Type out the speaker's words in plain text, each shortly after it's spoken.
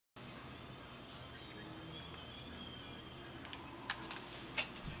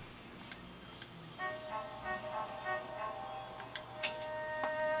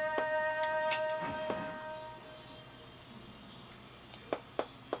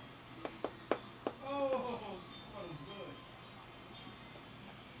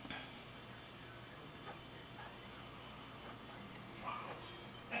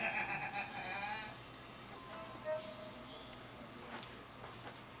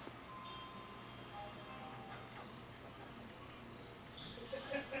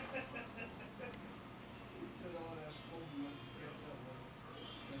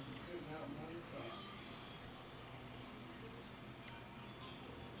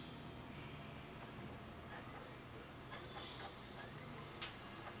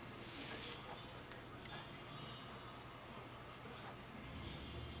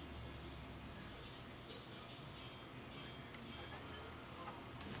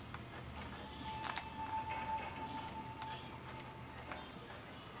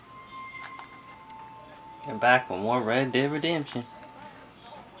Get back with more Red Dead Redemption.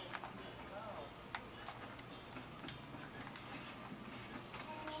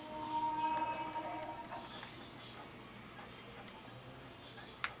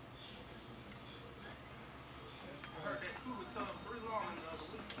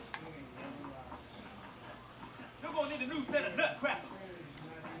 You're gonna need a new set of nutcrackers.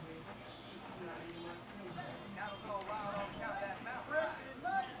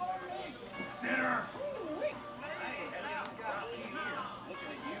 Sinner!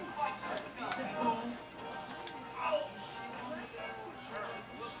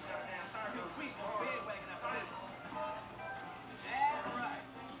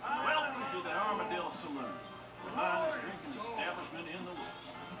 Welcome to the Armadillo Saloon, the finest drinking establishment in the West.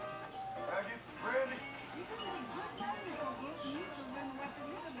 Can I get some brandy?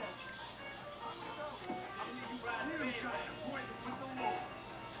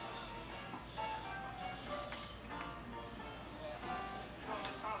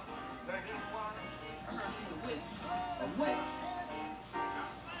 Thank you. A whip.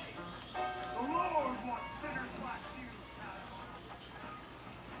 The Lord wants sinners like you.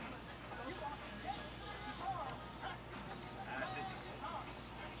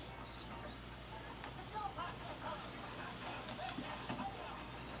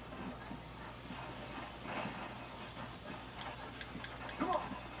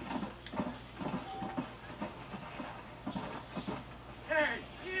 Hey,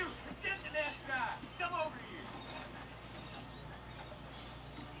 you! Get to that side! Come over here!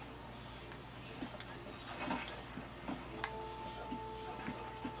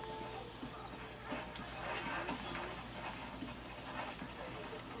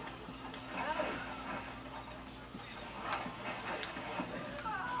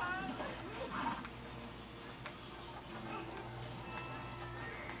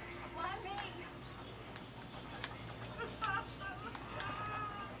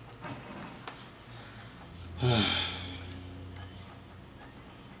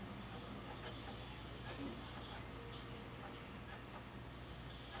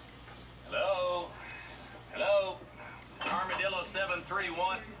 Hello? Hello? It's Armadillo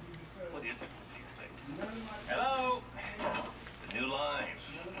 731. What is it with these things? Hello? It's a new line.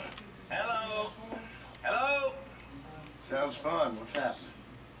 Hello? Hello? Sounds fun. What's happening?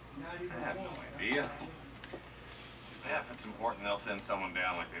 I have no idea. Yeah, if it's important, they'll send someone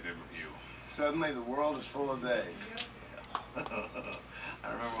down like they did with you. Suddenly the world is full of days. I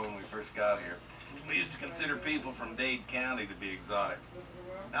remember when we first got here. We used to consider people from Dade County to be exotic.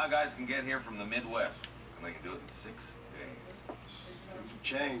 Now guys can get here from the Midwest, and they can do it in 6 days. Things have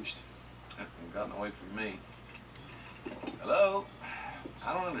changed. They've gotten away from me. Hello?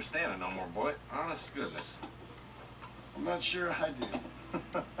 I don't understand it no more, boy. Honest to goodness. I'm not sure I do.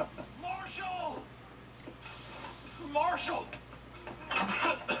 Marshall! Marshall!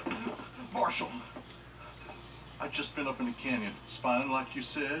 Marshall! I've just been up in the canyon, spying like you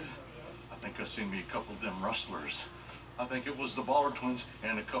said. I think I seen me a couple of them rustlers. I think it was the Ballard twins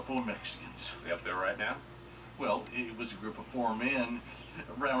and a couple of Mexicans. They up there right now? Well, it was a group of 4 men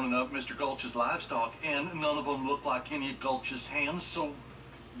rounding up Mr. Gulch's livestock, and none of them looked like any of Gulch's hands, so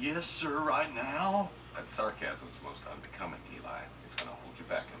yes, sir, right now. That sarcasm's most unbecoming, Eli. It's gonna hold you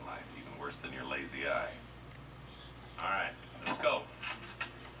back in life, even worse than your lazy eye. All right, let's go.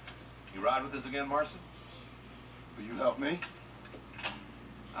 You ride with us again, Marson? Will you help me?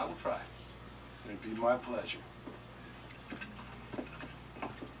 I will try. It'd be my pleasure.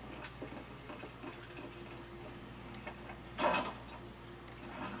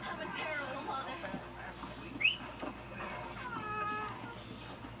 I'm a terrible mother.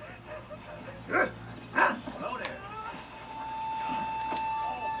 Hello there.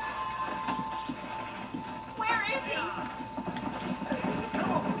 Where is he?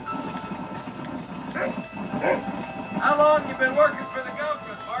 How long you been working for the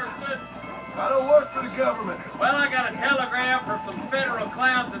government, Marston? I don't work for the government. Well, I got a telegram from some federal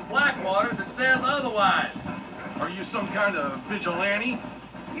clowns in Blackwater that says otherwise. Are you some kind of vigilante?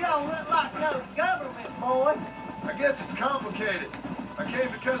 You don't look like no government boy. I guess it's complicated. I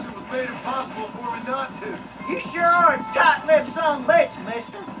came because it was made impossible for me not to. You sure are a tight-lipped son of a bitch,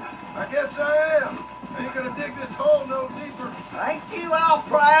 mister. I guess I am. I ain't gonna dig this hole no deeper. Ain't you all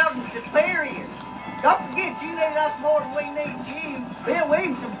proud and superior? Don't forget you need us more than we need you. Bill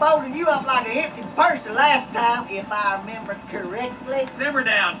Williamson folded you up like an empty purse the last time, if I remember correctly. Simmer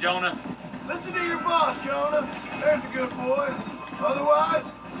down, Jonah. Listen to your boss, Jonah. There's a good boy.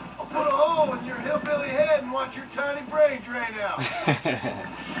 Otherwise, I'll put a hole in your hillbilly head and watch your tiny brain drain out.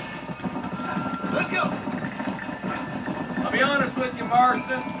 Let's go. I'll be honest with you,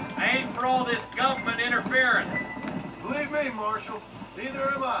 Marston. I ain't for all this government interference. Believe me, Marshal, neither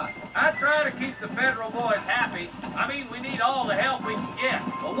am I. I try to keep the federal boys happy. I mean, we need all the help we can get.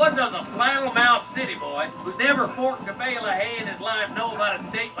 But what does a flannel-mouthed city boy who's never forked a bale of hay in his life know about a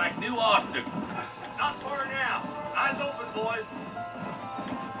state like New Austin? Not far now. Eyes open, boys.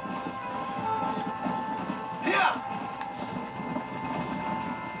 Yeah!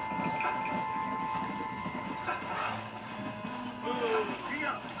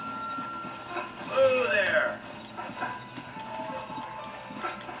 Ooh, there.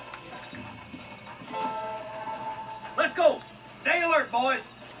 Let's go. Stay alert, boys.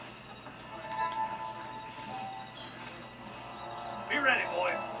 Be ready,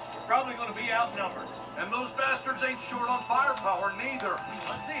 boys. We're probably going to be outnumbered. And those bastards ain't short on firepower, neither.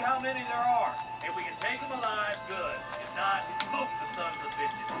 Let's see how many there are. If we can take them alive, good. If not, smoke the sons of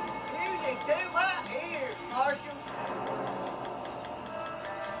bitches. Music to my ears, Marshal.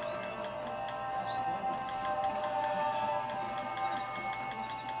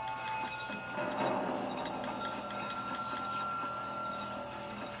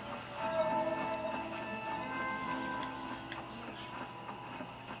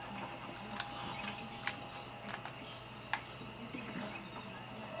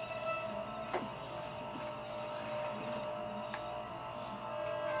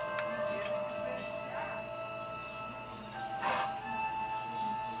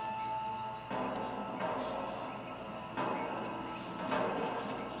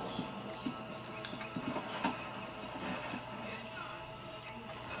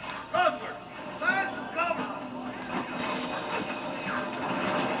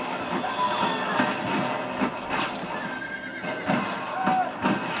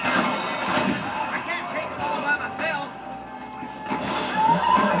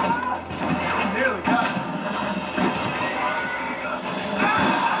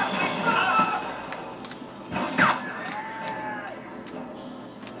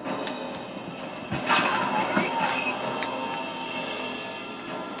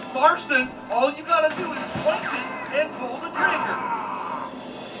 Marston, all you gotta do is point it and pull the trigger.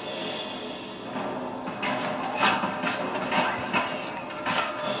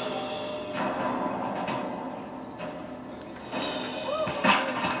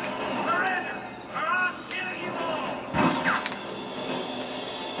 Surrender! I'm killing you all!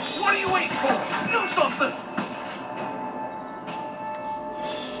 What are you waiting for? Do something!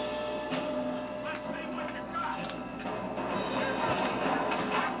 Let's see what you got.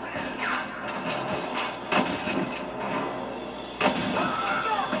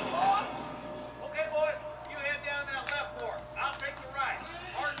 Okay, boys, you head down that left fork. I'll take the right.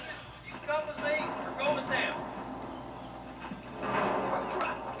 Marston, you come with me or go with them.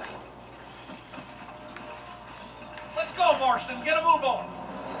 Let's go, Marston. Get a move on.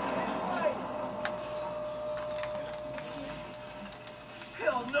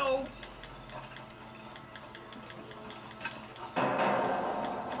 Hell no.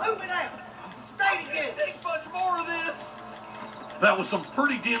 Move it out. Stay together. Take much more of this. That was some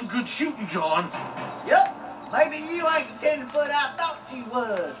pretty damn good shooting, John. Yup. Maybe you ain't the tenderfoot I thought you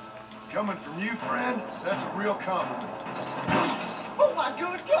was. Coming from you, friend, that's a real compliment. Oh, my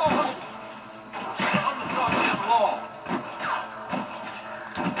good God. I'm the goddamn law.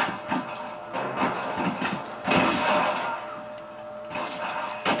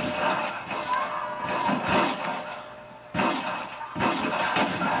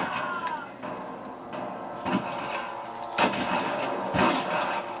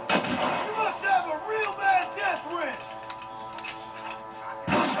 You must have a real bad death wish.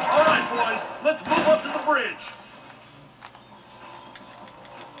 All right, boys, let's move up to the bridge.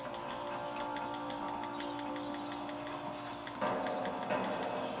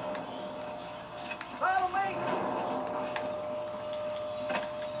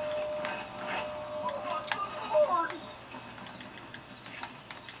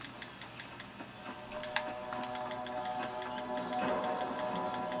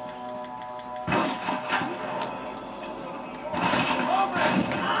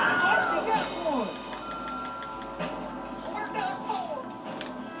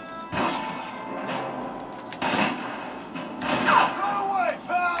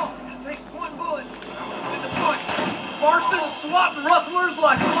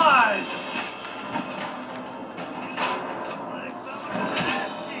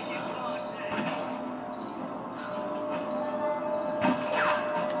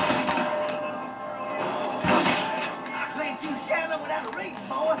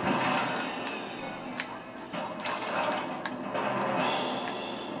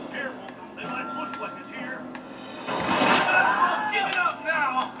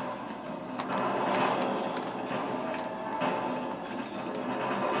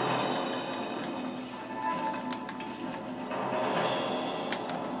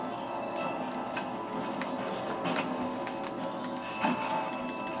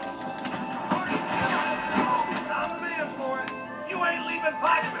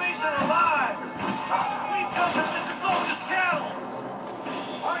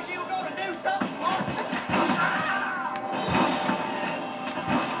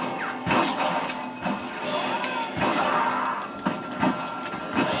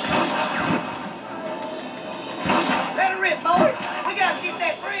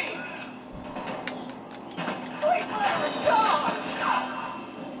 bridge! Sweet mother of God!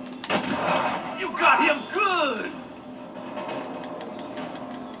 You got him good!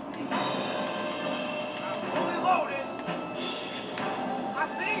 Fully loaded. I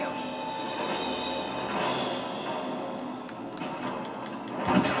see him.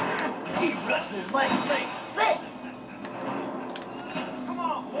 You rustlers make me sick! Come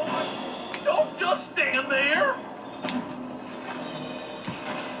on, boy. Don't just stand there.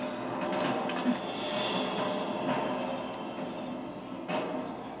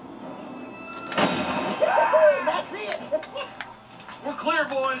 That's it! We're clear,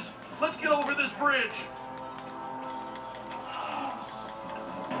 boys. Let's get over this bridge.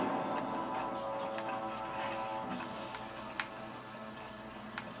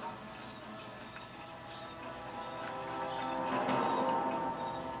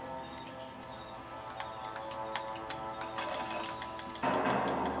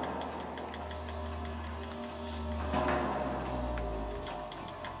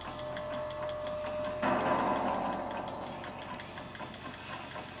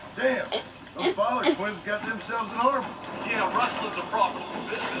 Damn, those Baller twins got themselves an army. Yeah, rustling's a profitable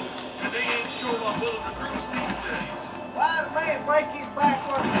business, and they ain't short on willing recruits these days. Why does a man break his back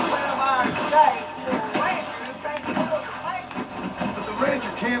working 12 hours a day for a rancher who can't afford to pay him? But the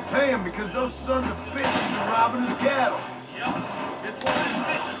rancher can't pay him because those sons of bitches are robbing his cattle. Yep. It's one of these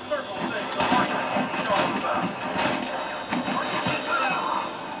vicious circle things the market keeps talking about.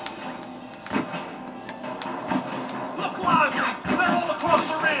 Look lively! They're all across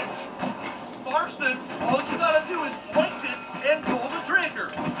the ridge! Marston, all you gotta do is point it and pull the trigger.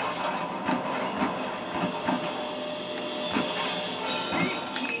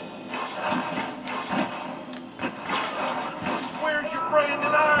 Where's your branding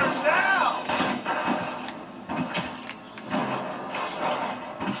iron now?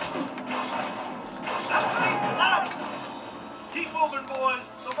 Keep moving, boys.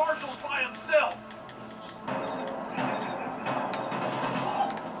 The marshal's by himself.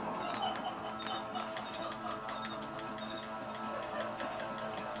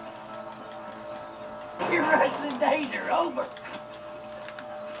 Your wrestling days are over.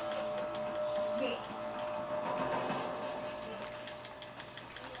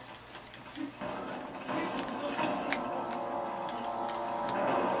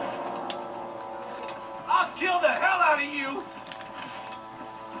 I'll kill the hell out of you.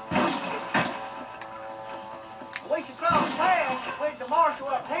 We should cross paths with the marshal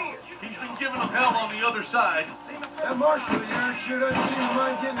up here. He's been giving them hell on the other side. That marshal of yours sure doesn't seem to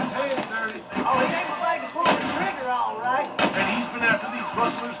mind getting his hands dirty. Oh, he ain't afraid to pull the trigger, all right. And he's been after these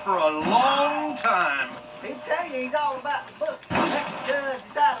rustlers for a long time. He'll tell you he's all about the book. Let the judge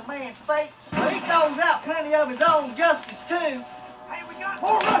decide a man's fate. But he throws out plenty of his own justice, too. Hey, we got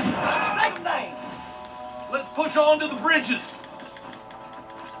More rustlers! Take them down! Let's push on to the bridges.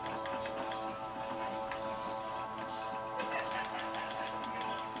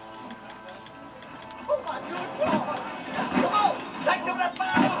 Oh, my good God! Come on! Take some of that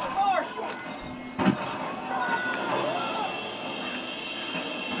fire off the marshal!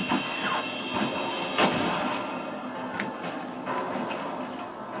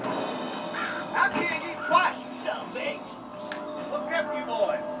 I'll kill you twice, you son of a bitch! Look after you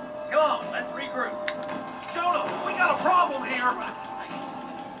boys. Come on, let's regroup. Jonah, we got a problem here. I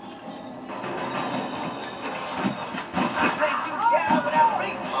ain't too shy without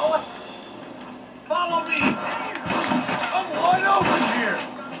reading, boy. Follow me. I'm wide open here.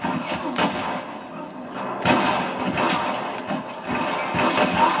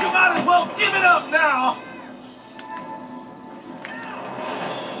 You might as well give it up now.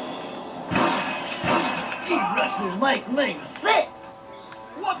 You rustlers make me sick!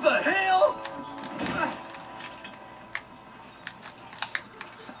 What the hell?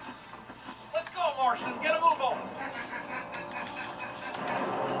 Let's go, Marston. Get a move on.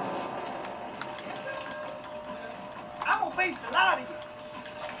 I'm gonna beat the lot of you.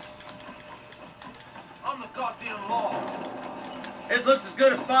 I'm the goddamn law. This looks as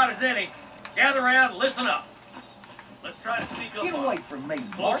good a spot as any. Gather around and listen up. Let's try to sneak up Get on away them. from me, The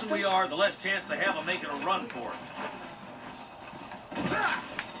closer Marston. we are, the less chance they have of making a run for it.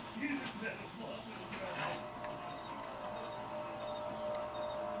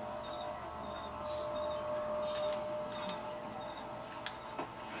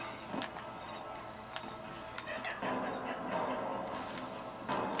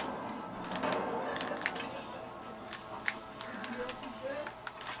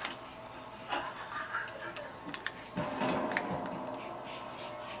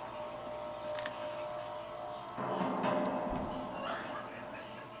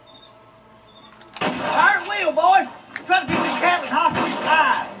 deal, boys. Try to keep the cattle and hostages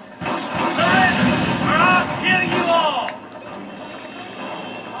alive. Or I'll kill you all!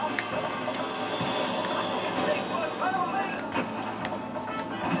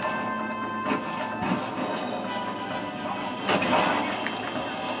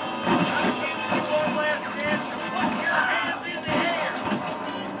 One last chance to put your hands in the air!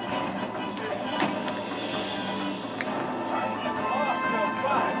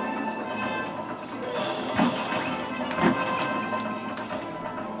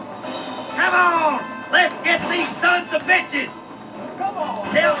 Come on! Let's get these sons of bitches! Come on!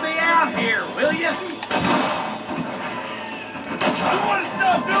 Help me out here, will you? You want to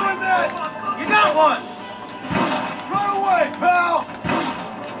stop doing that? You got one! Run away, pal!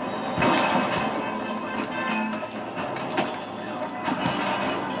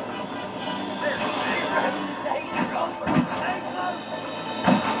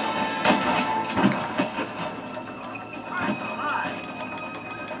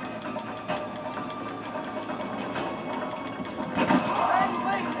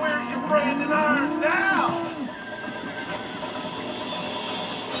 Where's your branding iron now?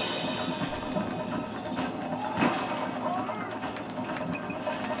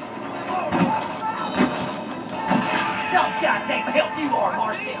 Oh, goddamn help you are,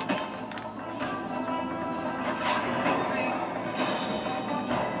 Marston.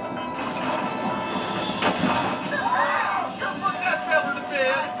 Put that fella to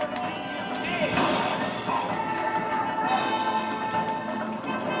bed.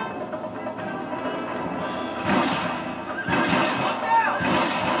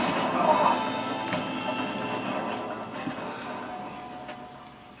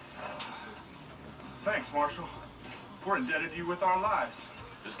 Thanks, Marshal. We're indebted to you with our lives.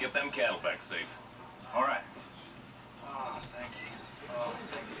 Just get them cattle back safe. All right. Oh, thank you. Oh,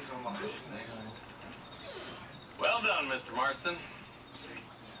 thank you so much. Well done, Mr. Marston.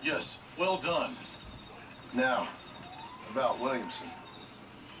 Yes, well done. Now, about Williamson.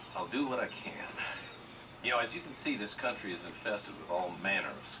 I'll do what I can. You know, as you can see, this country is infested with all manner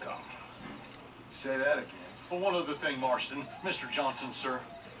of scum. Say that again. Well, one other thing, Marston. Mr. Johnson, sir.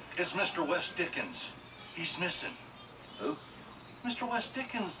 It's Mr. Wes Dickens. He's missing. Who? Mr. Wes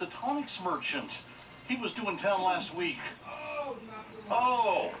Dickens, the tonics merchant. He was due in town last week.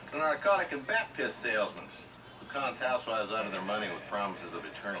 Oh, the narcotic and bat piss salesman who cons housewives out of their money with promises of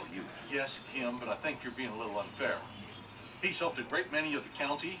eternal youth. Yes, him, but I think you're being a little unfair. He's helped a great many of the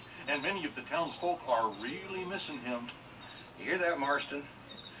county, and many of the townsfolk are really missing him. You hear that, Marston?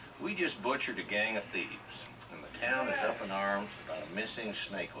 We just butchered a gang of thieves, and the town is up in arms about a missing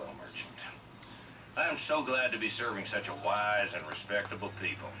snake oil merchant. I am so glad to be serving such a wise and respectable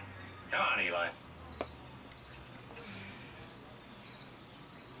people. Come on, Eli.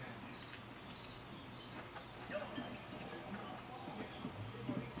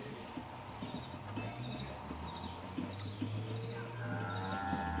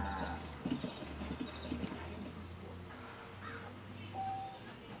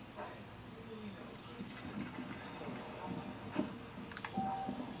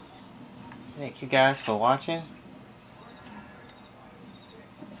 Thank you guys for watching.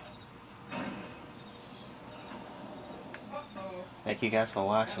 Thank you guys for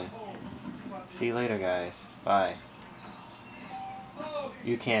watching. See you later, guys. Bye.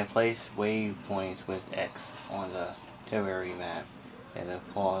 You can place waypoints with X on the terrain map in the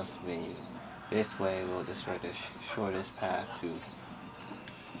pause menu. This way will destroy the shortest path to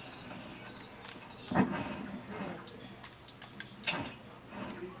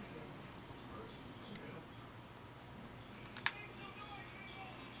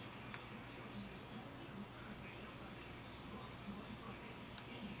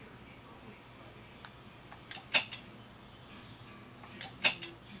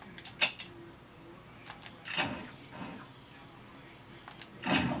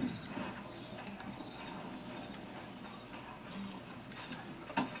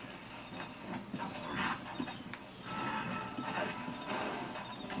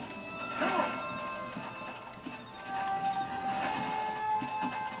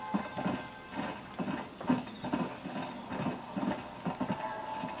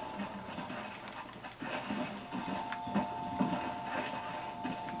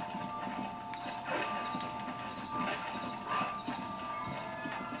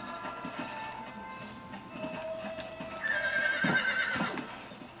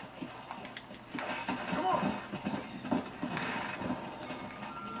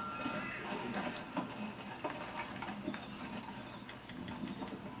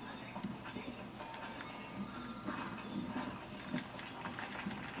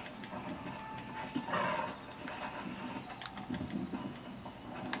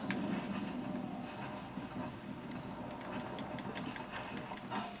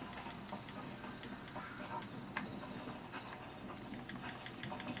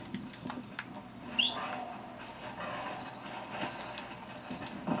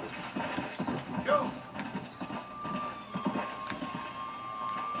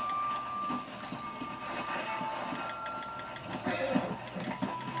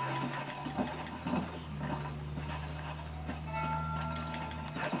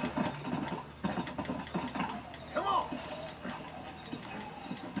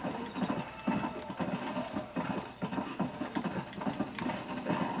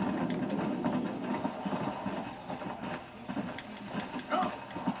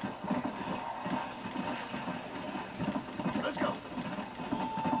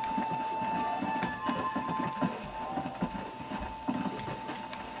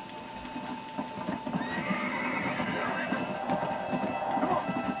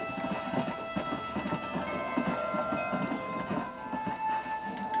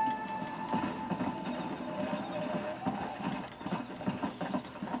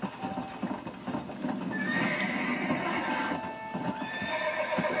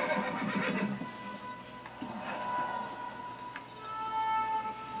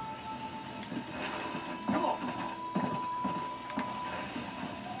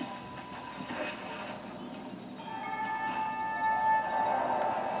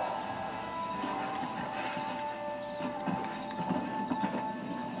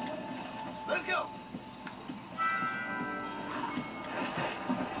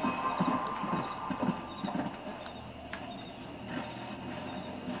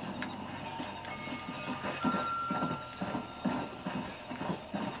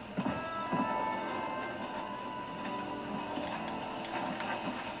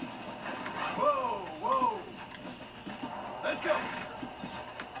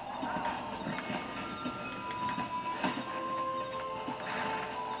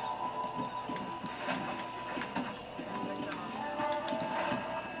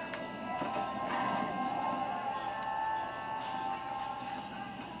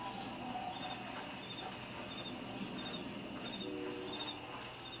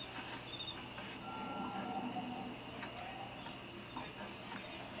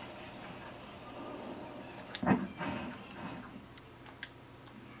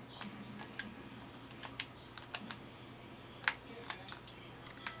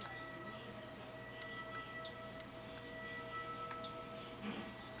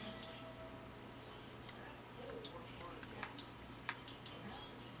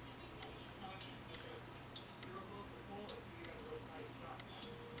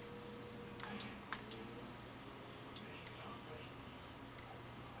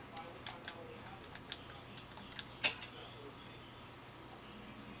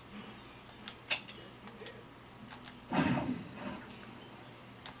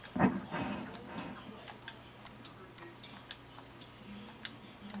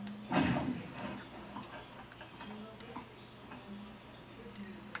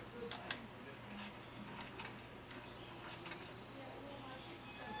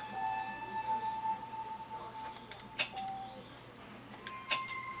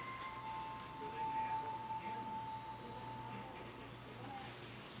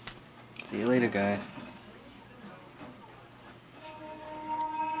See you later, guys.